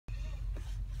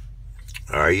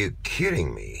Are you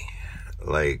kidding me?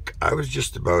 Like, I was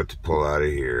just about to pull out of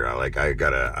here.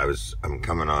 I'm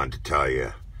coming on to tell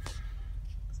you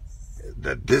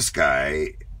that this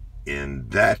guy in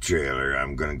that trailer,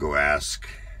 I'm going to go ask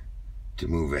to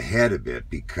move ahead a bit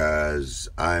because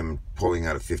I'm pulling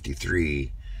out of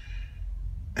 53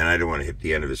 and I don't want to hit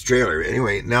the end of his trailer.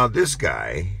 Anyway, now this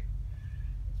guy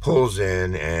pulls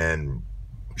in and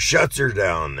shuts her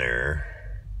down there,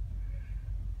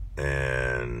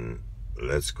 and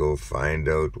let's go find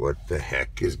out what the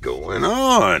heck is going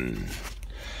on.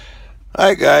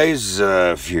 Hi guys,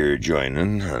 if you're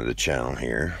joining the channel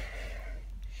here.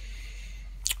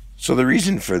 So the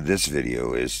reason for this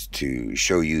video is to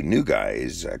show you new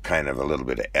guys kind of a little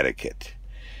bit of etiquette.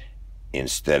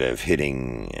 Instead of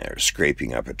hitting or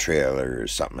scraping up a trailer or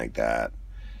something like that,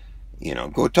 you know,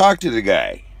 go talk to the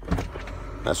guy.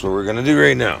 That's what we're gonna do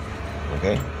right now.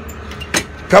 Okay?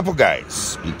 Couple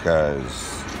guys,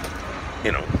 because,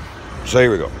 you know, so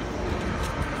here we go.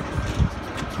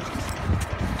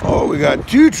 Oh, we got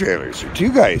two trailers here,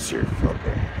 two guys here.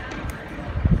 Okay.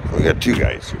 We got two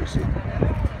guys here, see.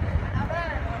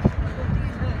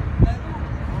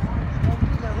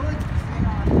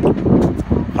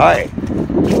 Hi.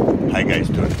 How you guys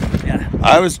doing? Yeah.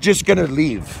 I was just gonna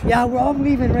leave. Yeah, we're all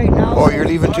leaving right now. Oh, you're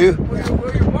leaving too? Where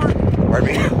you parked? Pardon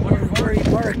me? Where you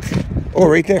parked? Oh,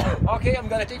 right there. Okay, I'm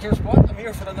gonna take your spot. I'm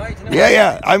here for the night.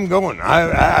 Yeah, I'm going.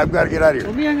 I've got to get out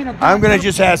of here. I'm gonna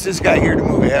just ask this guy here to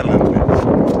move ahead a little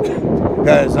bit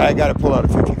because I got to pull out a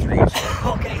 53.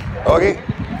 So. Okay. Okay.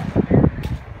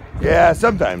 Yeah,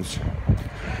 sometimes.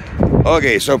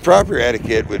 Okay, so proper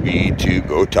etiquette would be to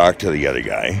go talk to the other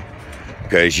guy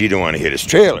because you don't want to hit his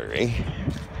trailer, eh?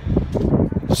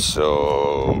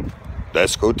 So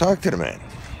let's go talk to the man.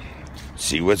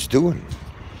 See what's doing.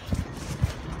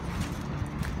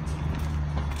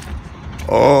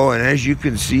 Oh, and as you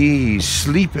can see, he's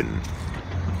sleeping.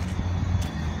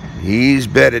 He's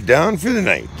bedded down for the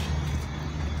night.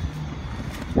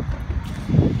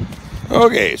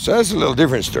 Okay, so that's a little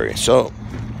different story. So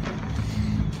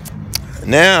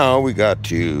now we got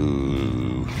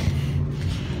to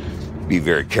be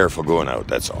very careful going out,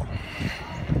 that's all.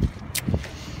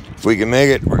 If we can make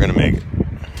it, we're gonna make it.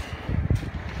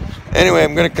 Anyway,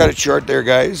 I'm gonna cut it short there,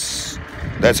 guys.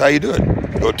 That's how you do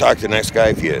it. Go talk to the next guy.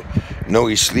 If you know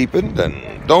he's sleeping,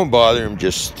 then don't bother him,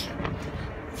 just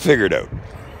figure it out.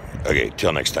 Okay,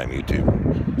 till next time,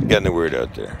 YouTube. Getting the word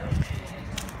out there.